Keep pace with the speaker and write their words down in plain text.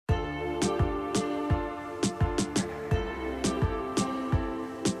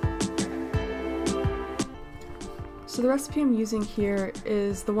So the recipe I'm using here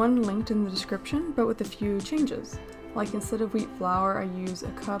is the one linked in the description, but with a few changes. Like instead of wheat flour, I use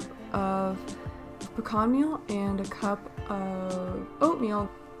a cup of pecan meal and a cup of oatmeal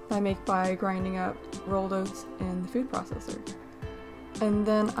that I make by grinding up rolled oats in the food processor. And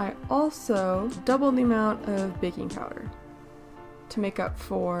then I also double the amount of baking powder to make up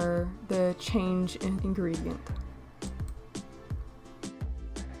for the change in ingredient.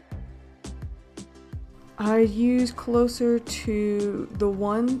 I use closer to the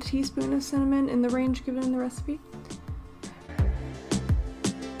 1 teaspoon of cinnamon in the range given in the recipe.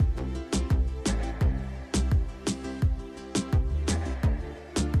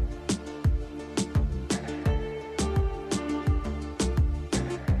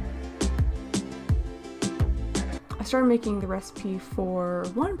 I started making the recipe for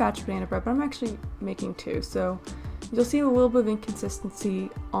 1 batch of banana bread, but I'm actually making 2, so you'll see a little bit of inconsistency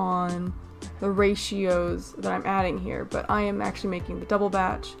on the ratios that I'm adding here, but I am actually making the double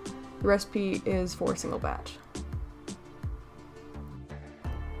batch. The recipe is for a single batch.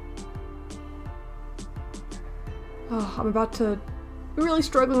 Oh, I'm about to be really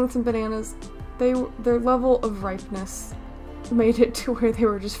struggling with some bananas. Their level of ripeness made it to where they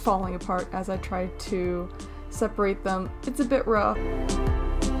were just falling apart as I tried to separate them. It's a bit rough.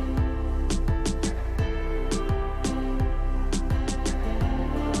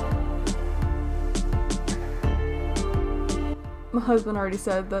 My husband already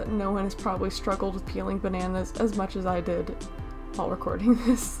said that no one has probably struggled with peeling bananas as much as I did while recording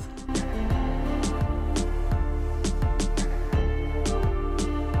this.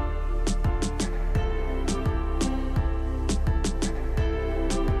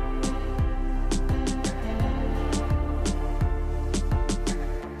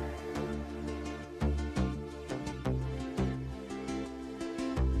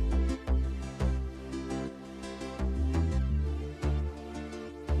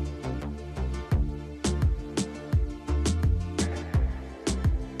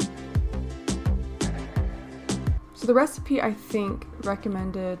 So the recipe, I think,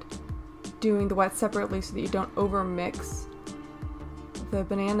 recommended doing the wet separately so that you don't over mix the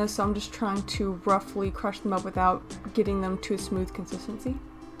bananas, so I'm just trying to roughly crush them up without getting them to a smooth consistency.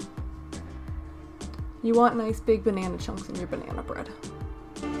 You want nice big banana chunks in your banana bread.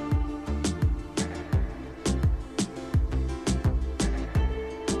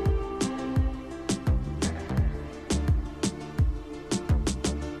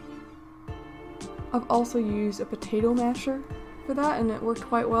 I've also used a potato masher for that, and it worked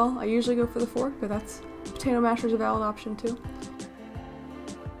quite well. I usually go for the fork, but potato masher is a valid option too.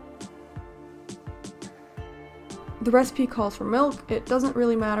 The recipe calls for milk. It doesn't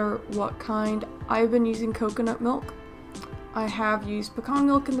really matter what kind. I've been using coconut milk. I have used pecan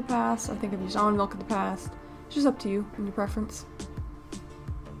milk in the past. I think I've used almond milk in the past. It's just up to you and your preference.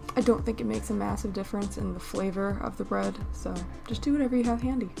 I don't think it makes a massive difference in the flavor of the bread, so just do whatever you have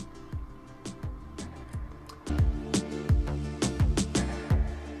handy.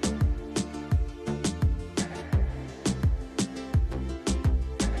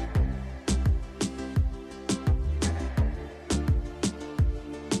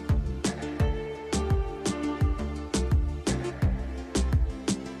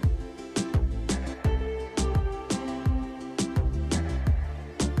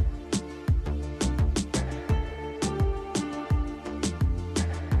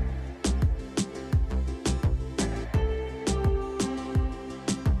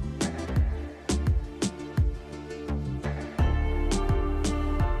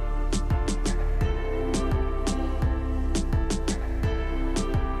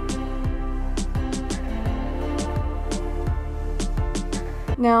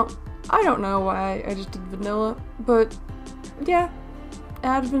 Now, I don't know why I just did vanilla, but yeah,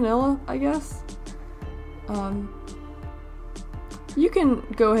 add vanilla, I guess. You can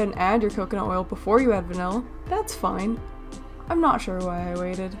go ahead and add your coconut oil before you add vanilla. That's fine. I'm not sure why I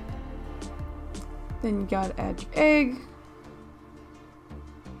waited. Then you gotta add your egg.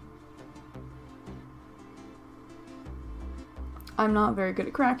 I'm not very good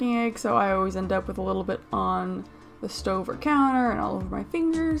at cracking eggs, so I always end up with a little bit on the stove or counter and all over my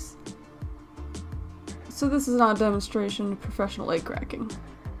fingers. So this is not a demonstration of professional egg cracking.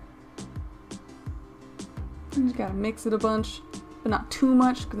 You just gotta mix it a bunch, but not too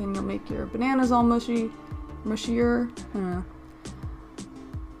much, because then you'll make your bananas all mushier. I don't know.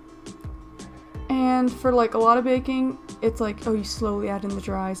 And for like a lot of baking, it's like, oh, you slowly add in the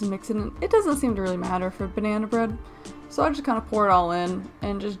dries and mix it in. It doesn't seem to really matter for banana bread. So I just kind of pour it all in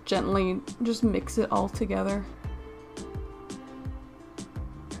and just gently just mix it all together.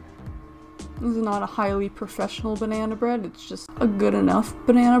 This is not a highly professional banana bread, it's just a good enough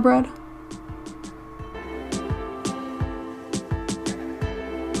banana bread.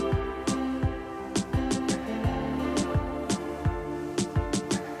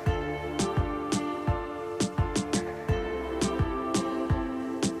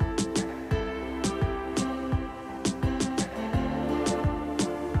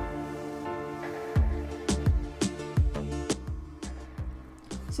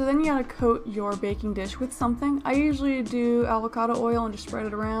 So then you gotta coat your baking dish with something. I usually do avocado oil and just spread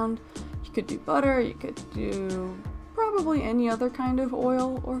it around. You could do butter, you could do probably any other kind of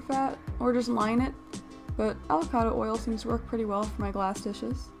oil or fat, or just line it. But avocado oil seems to work pretty well for my glass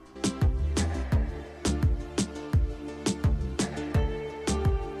dishes.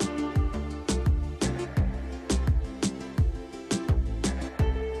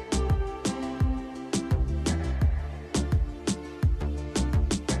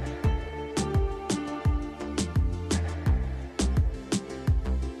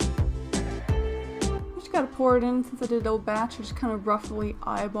 Gotta pour it in. Since I did a double batch, I just kind of roughly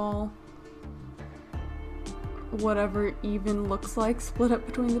eyeball whatever even looks like split up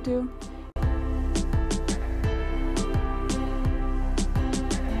between the two.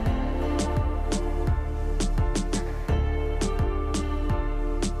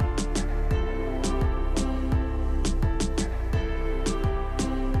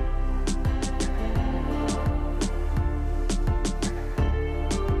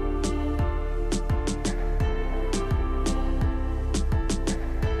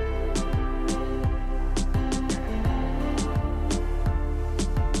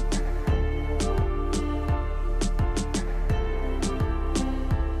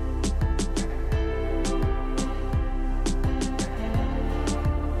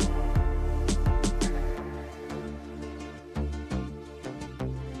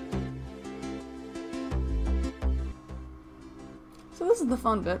 So this is the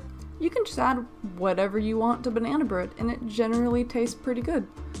fun bit. You can just add whatever you want to banana bread and it generally tastes pretty good.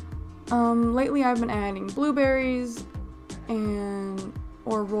 Lately I've been adding blueberries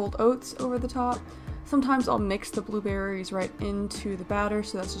or rolled oats over the top. Sometimes I'll mix the blueberries right into the batter,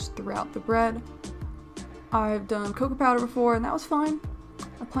 so that's just throughout the bread. I've done cocoa powder before and that was fine.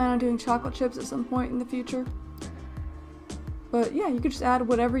 I plan on doing chocolate chips at some point in the future. But yeah, you could just add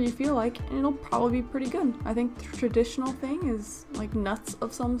whatever you feel like and it'll probably be pretty good. I think the traditional thing is like nuts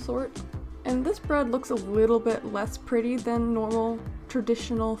of some sort. And this bread looks a little bit less pretty than normal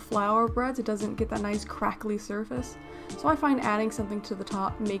traditional flour breads. It doesn't get that nice crackly surface. So I find adding something to the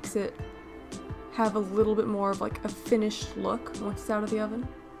top makes it have a little bit more of like a finished look once it's out of the oven.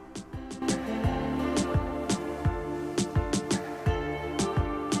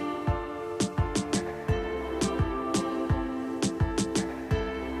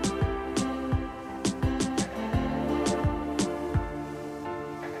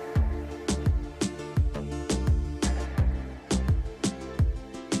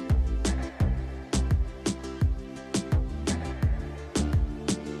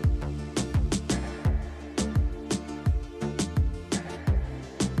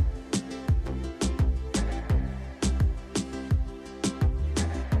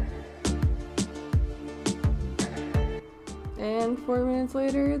 And 4 minutes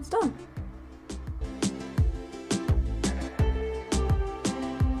later, it's done.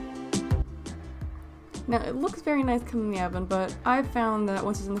 Now, it looks very nice coming in the oven, but I've found that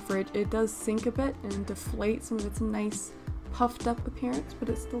once it's in the fridge, it does sink a bit and deflate some of its nice puffed up appearance, but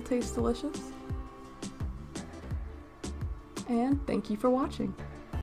it still tastes delicious. And thank you for watching.